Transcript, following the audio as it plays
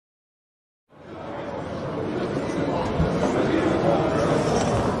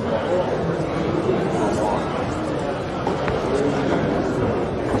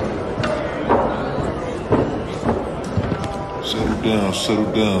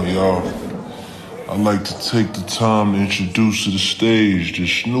settle down, y'all. I'd like to take the time to introduce to the stage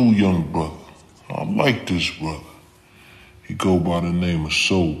this new young brother. I like this brother. He go by the name of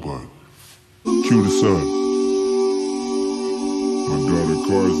Soulberg. Cue the sun. My daughter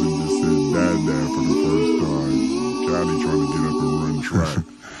Carson just said dad for the first time. Johnny trying to get up and run track.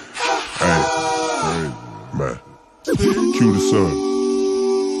 Hey, man. Cue the sun.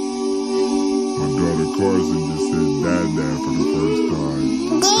 My daughter Carson just said dad for the first time.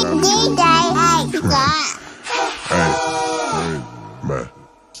 Johnny trying to get up and run track. Hey, man.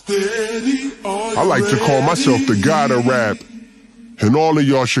 I like to call myself the god of rap, and all of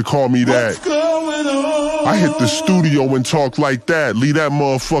y'all should call me that. I hit the studio and talk like that, leave that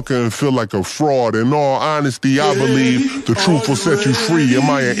motherfucker and feel like a fraud. In all honesty, I believe the truth will set you free. Am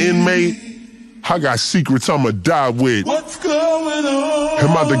I an inmate? I got secrets I'ma die with. Am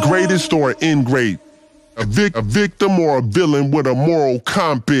I the greatest or an ingrate? A victim or a villain with a moral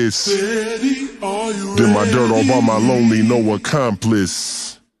compass? Did my dirt all by my lonely, no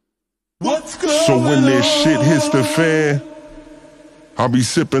accomplice. So when this shit hits the fan, I'll be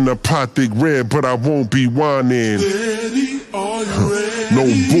sipping a pot thick red, but I won't be whining. No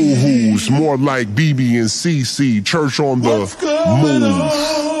boo-hoos, more like BB and CC, church on the move.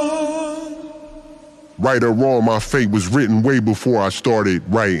 Right or wrong, my fate was written way before I started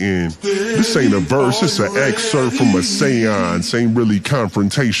writing. This ain't a verse, it's an excerpt from a seance. Ain't really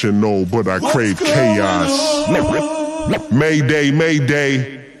confrontational, but I crave chaos. Mayday,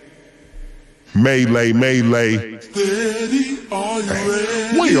 mayday. Melee, melee.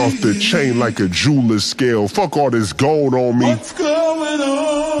 Way off the chain like a jeweler's scale. Fuck all this gold on me.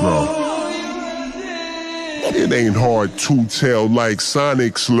 No. It ain't hard to tell like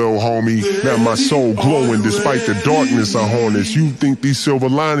Sonic's little homie. Now my soul glowing despite the darkness I harness. You think these silver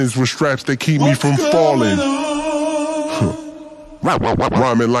linings were straps that keep me from falling?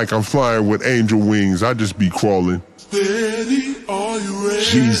 Rhyming like I'm flying with angel wings. I just be crawling.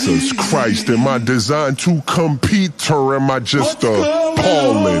 Jesus Christ, am I designed to compete or am I just a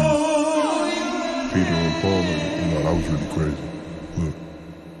Paulin? Peter and Paulin, no, that was really crazy. Look.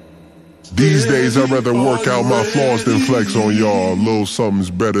 These days I'd rather work out my flaws than flex on y'all. A little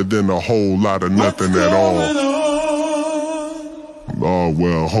something's better than a whole lot of nothing at all. Oh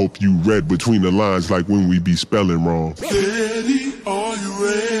well, hope you read between the lines like when we be spelling wrong. Steady, are you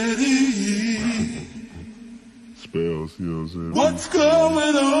ready? Spells, you know what I'm saying? What's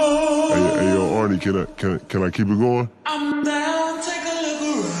going on? Hey yo, Arnie, can I keep it going? I'm down, take a look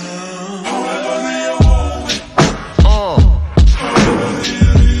around.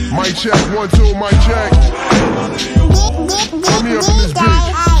 Mic check, 1, 2, mic check. Turn me up in this bitch.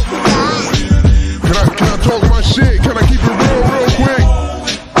 Can I talk my shit? Can I keep it real quick?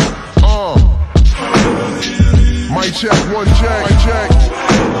 Mic check, 1 check, mic check.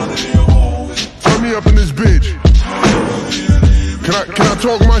 Turn me up in this bitch. Can I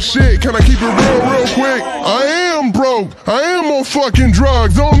talk my shit? Can I keep it real quick? I am broke. I am on fucking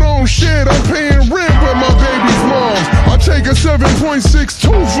drugs. Don't own shit. I'm paying rent with my baby's moms. I take a 7.62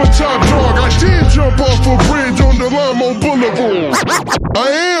 for top dog. I did jump off a bridge on Delamo Boulevard. I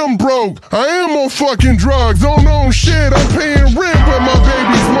am broke. I am on fucking drugs. Don't own shit. I'm paying rent with my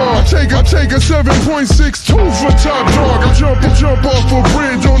baby's mom. I take a 7.62 for top dog. I jump off a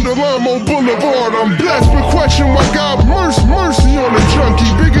bridge on Delamo Boulevard. I'm blessed, but question why God mercy on the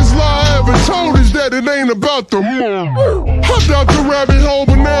junkie. Biggest lie I ever told is that it ain't about the money. Hopped out the rabbit hole,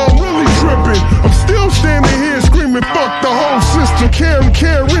 but now I'm really tripping. I'm still standing here screaming, fuck the whole system.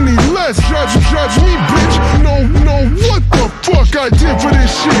 Care any less. Judge me, bitch. No, what the fuck I did for this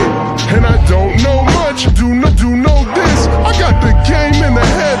shit? And I don't know much. Do know this. I got the game in the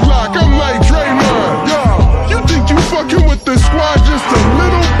headlock. I'm like Draymond. Yo, you think you fucking with the squad just a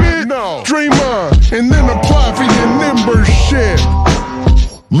little bit? No. Draymond, and then apply for your nimber shit.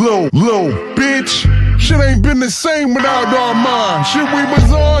 Low, bitch. Shit ain't been the same without our mind. Shit we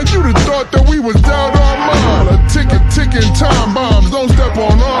was on, you'd have thought that we was down our mind. A ticking time bombs, don't step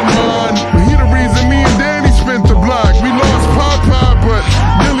on our mind. But he the reason me and Danny spent the block. We lost Popeye, but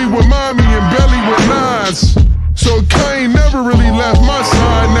Billy with mommy and Belly with Nas. So Kane never really left my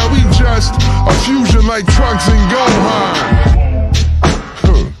side. Now we just a fusion like Trunks and Gohan.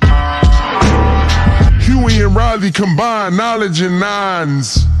 Huey and Riley combined, knowledge and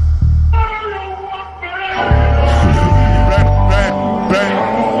nines.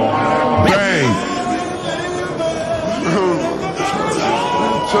 Bang.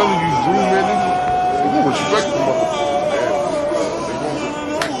 I'm telling you, Drew, man, they don't respect the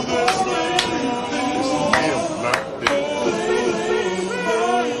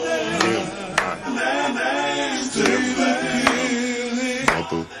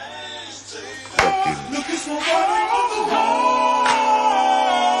brother.